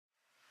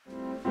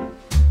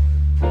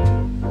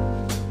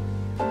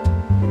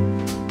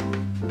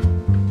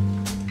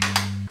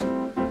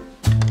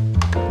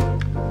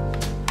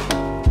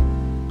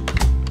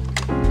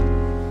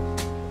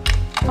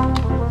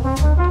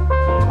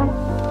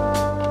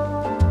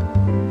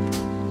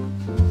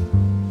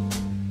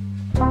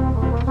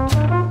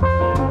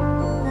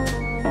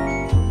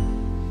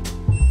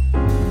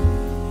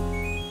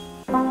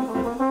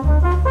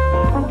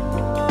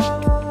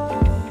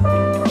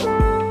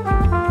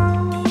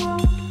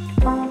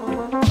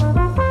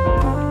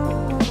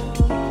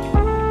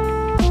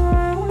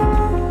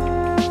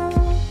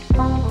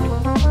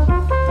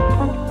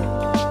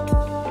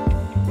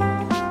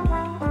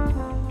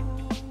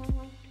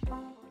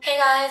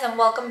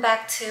welcome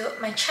back to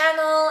my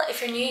channel.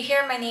 If you're new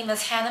here, my name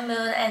is Hannah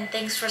Moon and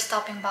thanks for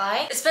stopping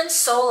by. It's been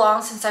so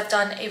long since I've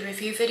done a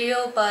review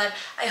video, but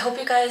I hope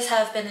you guys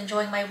have been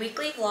enjoying my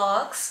weekly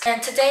vlogs.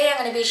 And today I'm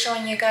going to be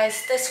showing you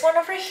guys this one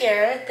over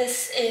here.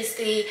 This is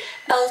the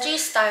LG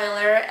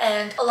STYLER,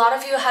 and a lot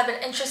of you have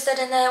been interested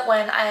in it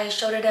when I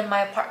showed it in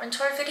my apartment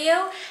tour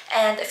video.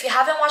 And if you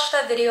haven't watched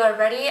that video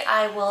already,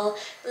 I will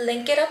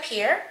link it up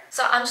here.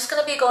 So I'm just going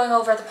to be going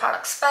over the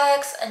product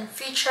specs and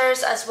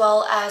features, as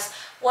well as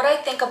what I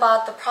think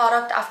about the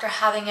product after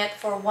having it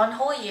for one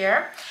whole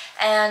year.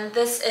 And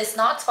this is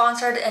not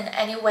sponsored in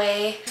any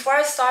way. Before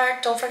I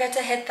start, don't forget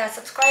to hit that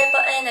subscribe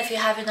button if you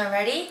haven't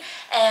already,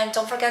 and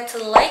don't forget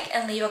to like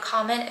and leave a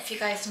comment if you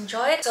guys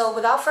enjoyed. So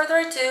without further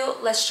ado,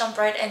 let's jump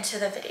right into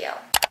the video.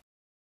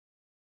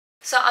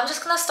 So I'm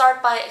just going to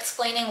start by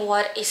explaining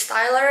what a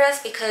STYLER is,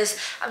 because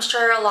I'm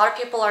sure a lot of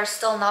people are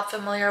still not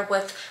familiar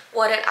with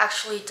what it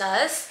actually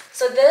does.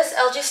 So this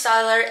LG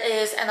STYLER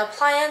is an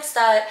appliance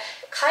that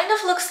kind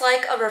of looks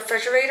like a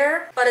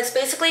refrigerator, but it's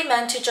basically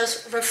meant to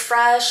just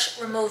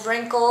refresh, remove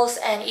wrinkles,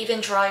 and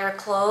even dry your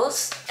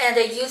clothes. And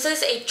it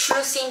uses a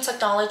true steam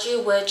technology,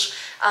 which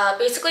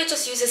basically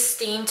just uses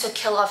steam to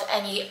kill off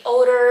any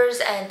odors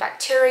and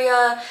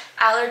bacteria,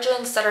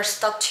 allergens that are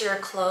stuck to your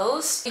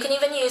clothes. You can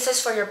even use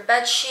this for your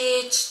bed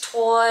sheets,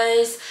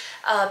 toys,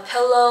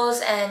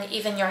 pillows, and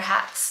even your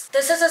hats.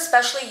 This is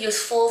especially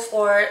useful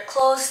for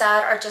clothes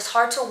that are just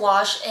hard to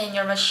wash in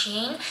your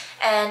machine,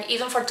 and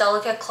even for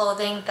delicate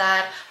clothing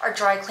that are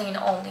dry clean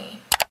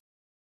only.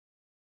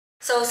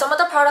 So some of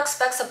the product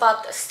specs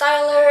about the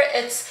STYLER: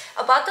 it's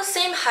about the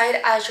same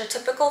height as your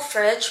typical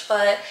fridge,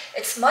 but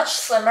it's much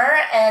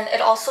slimmer and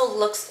it also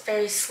looks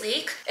very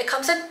sleek. It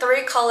comes in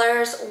 3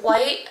 colors: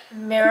 white,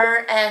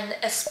 mirror, and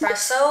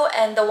espresso,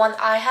 and the one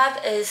I have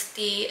is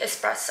the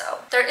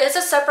espresso. There is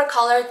a separate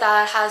color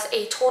that has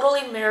a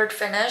totally mirrored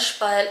finish,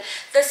 but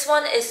this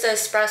one is the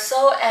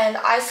espresso, and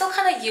I still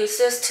kind of use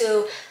this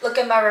to look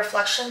at my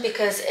reflection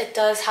because it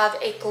does have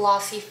a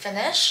glossy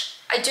finish.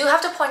 I do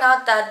have to point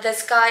out that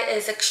this guy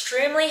is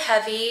extremely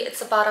heavy. It's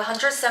about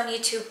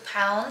 172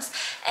 pounds,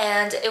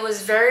 and it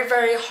was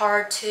very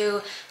hard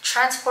to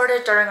transport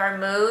it during our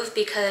move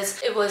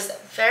because it was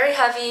very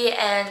heavy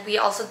and we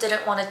also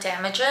didn't want to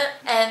damage it.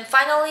 And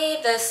finally,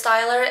 the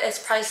STYLER is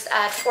priced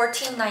at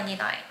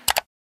 $14.99.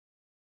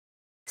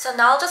 So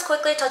now I'll just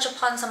quickly touch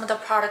upon some of the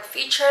product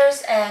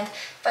features, and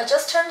if I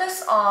just turn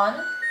this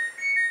on,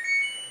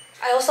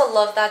 I also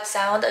love that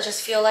sound. I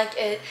just feel like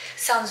it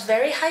sounds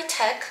very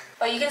high-tech.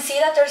 But you can see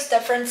that there's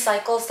different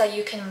cycles that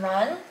you can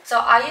run. So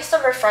I use the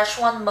refresh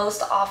one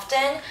most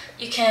often.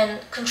 You can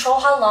control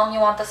how long you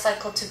want the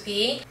cycle to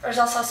be. There's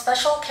also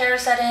special care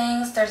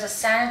settings. There's a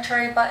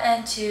sanitary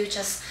button to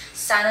just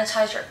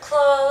sanitize your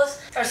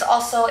clothes. There's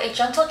also a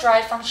gentle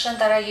dry function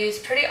that I use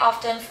pretty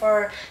often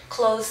for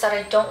clothes that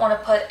I don't want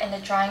to put in the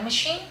drying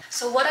machine.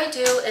 So what I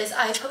do is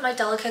I put my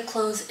delicate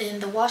clothes in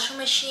the washing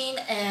machine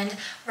and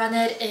run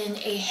it in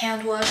a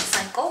hand wash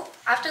cycle.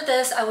 After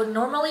this, I would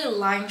normally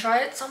line dry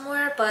it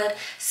somewhere, but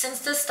since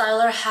the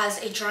STYLER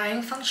has a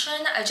drying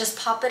function, I just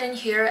pop it in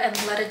here and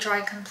let it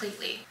dry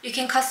completely. You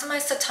can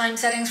customize the time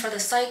settings for the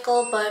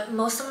cycle, but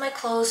most of my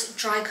clothes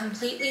dry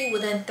completely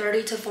within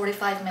 30 to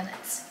 45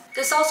 minutes.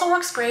 This also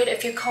works great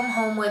if you come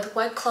home with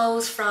wet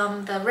clothes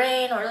from the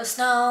rain or the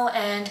snow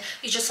and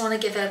you just want to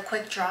give it a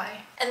quick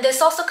dry. And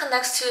this also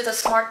connects to the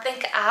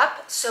SmartThink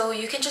app, so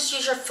you can just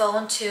use your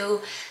phone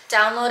to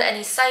download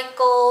any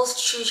cycles,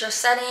 choose your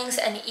settings,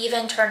 and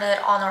even turn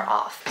it on or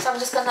off. So I'm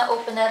just gonna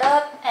open it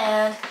up,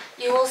 and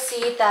you will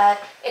see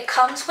that it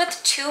comes with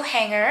 2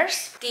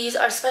 hangers. These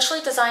are specially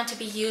designed to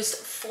be used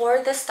for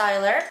the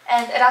STYLER,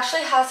 and it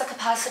actually has the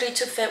capacity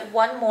to fit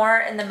 1 more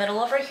in the middle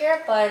over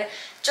here, but it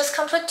just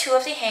comes with 2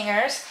 of the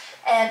hangers.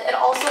 And it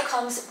also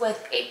comes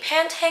with a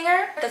pant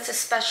hanger that's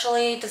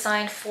especially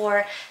designed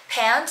for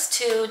pants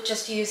to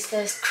just use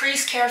this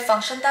crease care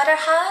function that it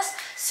has.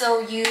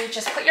 So you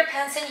just put your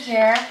pants in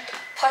here,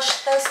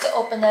 push this to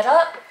open it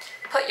up,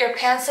 put your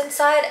pants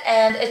inside,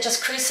 and it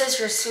just creases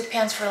your suit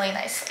pants really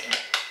nicely.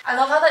 I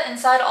love how the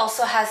inside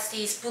also has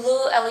these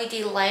blue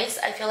LED lights.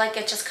 I feel like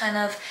it just kind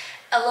of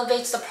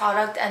elevates the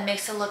product and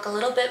makes it look a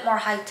little bit more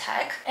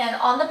high-tech. And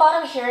on the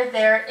bottom here,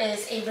 there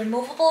is a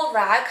removable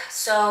rack,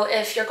 so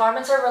if your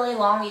garments are really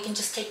long, you can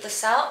just take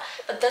this out.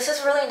 But this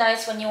is really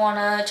nice when you want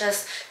to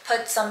just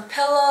put some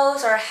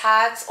pillows or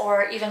hats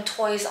or even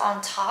toys on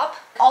top.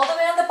 All the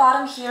way on the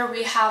bottom here,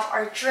 we have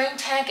our drain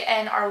tank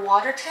and our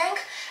water tank.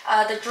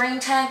 The drain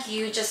tank,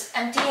 you just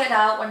empty it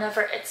out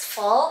whenever it's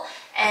full,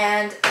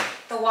 and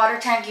the water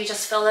tank, you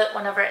just fill it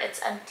whenever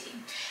it's empty.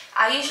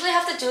 I usually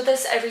have to do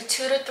this every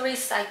 2 to 3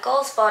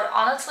 cycles, but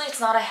honestly it's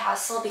not a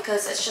hassle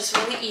because it's just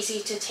really easy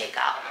to take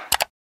out.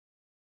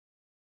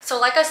 So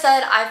like I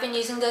said, I've been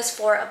using this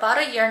for about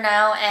a year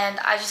now, and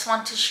I just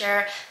want to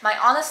share my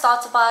honest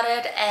thoughts about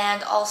it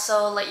and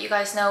also let you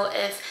guys know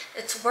if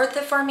it's worth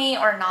it for me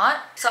or not.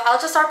 So I'll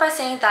just start by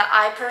saying that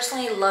I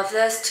personally love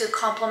this to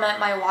complement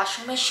my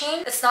washing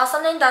machine. It's not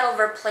something that'll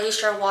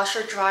replace your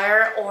washer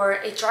dryer or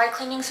a dry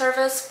cleaning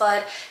service,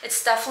 but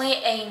it's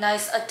definitely a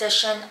nice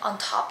addition on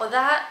top of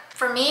that.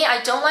 For me,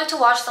 I don't like to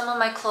wash some of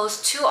my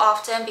clothes too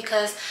often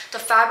because the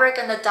fabric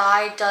and the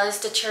dye does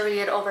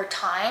deteriorate over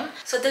time.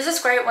 So this is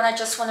great when I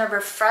just want to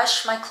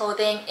refresh my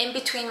clothing in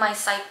between my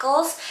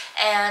cycles.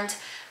 And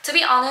to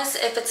be honest,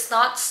 if it's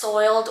not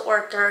soiled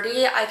or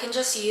dirty, I can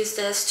just use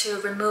this to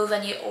remove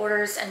any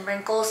odors and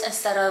wrinkles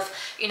instead of,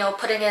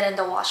 putting it in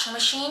the washing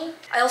machine.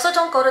 I also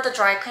don't go to the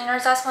dry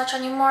cleaners as much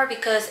anymore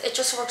because it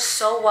just works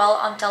so well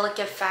on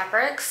delicate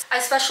fabrics. I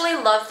especially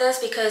love this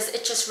because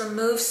it just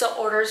removes the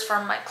odors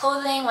from my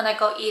clothing when I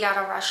go eat at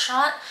a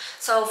restaurant.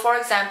 So for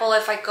example,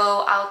 if I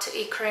go out to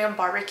eat Korean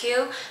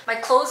barbecue, my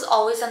clothes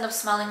always end up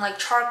smelling like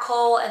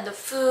charcoal and the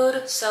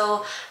food.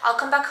 So I'll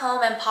come back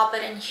home and pop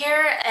it in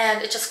here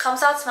and it just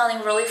comes out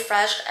smelling really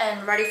fresh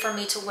and ready for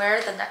me to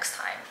wear the next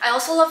time. I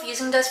also love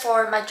using this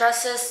for my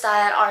dresses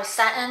that are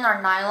satin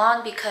or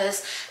nylon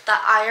because the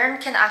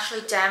iron can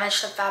actually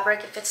damage the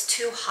fabric if it's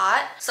too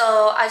hot.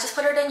 So I just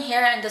put it in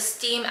here and the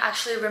steam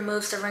actually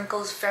removes the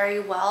wrinkles very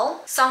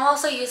well. Sung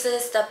also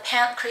uses the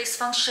pant crease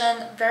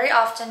function very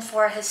often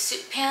for his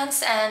suit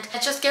pants and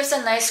it just gives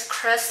a nice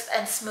crisp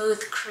and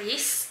smooth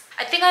crease.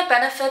 I think I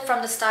benefit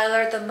from the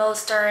STYLER the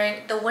most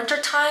during the winter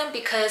time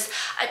because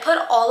I put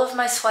all of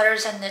my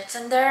sweaters and knits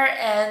in there,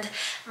 and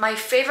my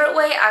favorite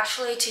way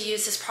actually to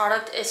use this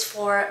product is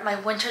for my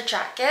winter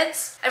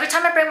jackets. Every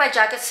time I bring my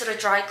jackets to the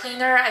dry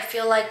cleaner, I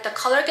feel like the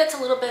color gets a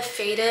little bit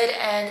faded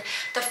and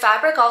the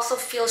fabric also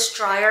feels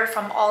drier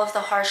from all of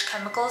the harsh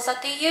chemicals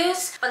that they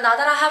use. But now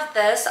that I have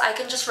this, I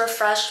can just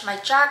refresh my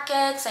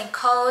jackets and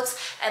coats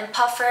and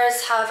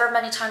puffers however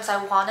many times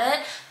I want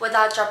it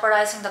without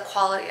jeopardizing the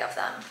quality of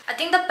them. I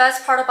think the best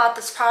part about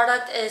this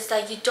product is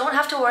that you don't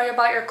have to worry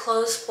about your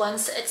clothes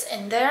once it's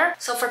in there.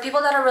 So for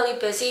people that are really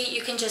busy,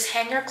 you can just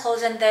hang your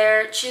clothes in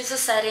there, choose a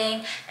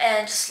setting,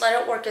 and just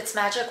let it work its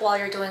magic while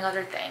you're doing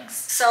other things.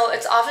 So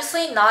it's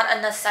obviously not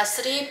a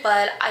necessity,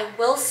 but I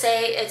will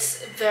say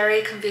it's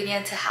very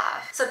convenient to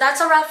have. So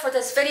that's a wrap for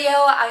this video.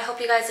 I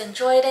hope you guys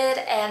enjoyed it,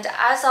 and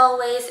as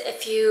always,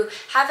 if you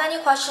have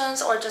any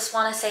questions or just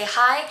want to say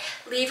hi,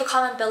 leave a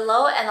comment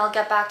below and I'll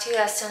get back to you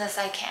as soon as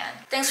I can.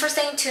 Thanks for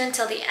staying tuned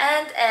till the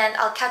end, and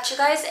I'll catch you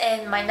guys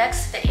in my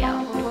next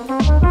video.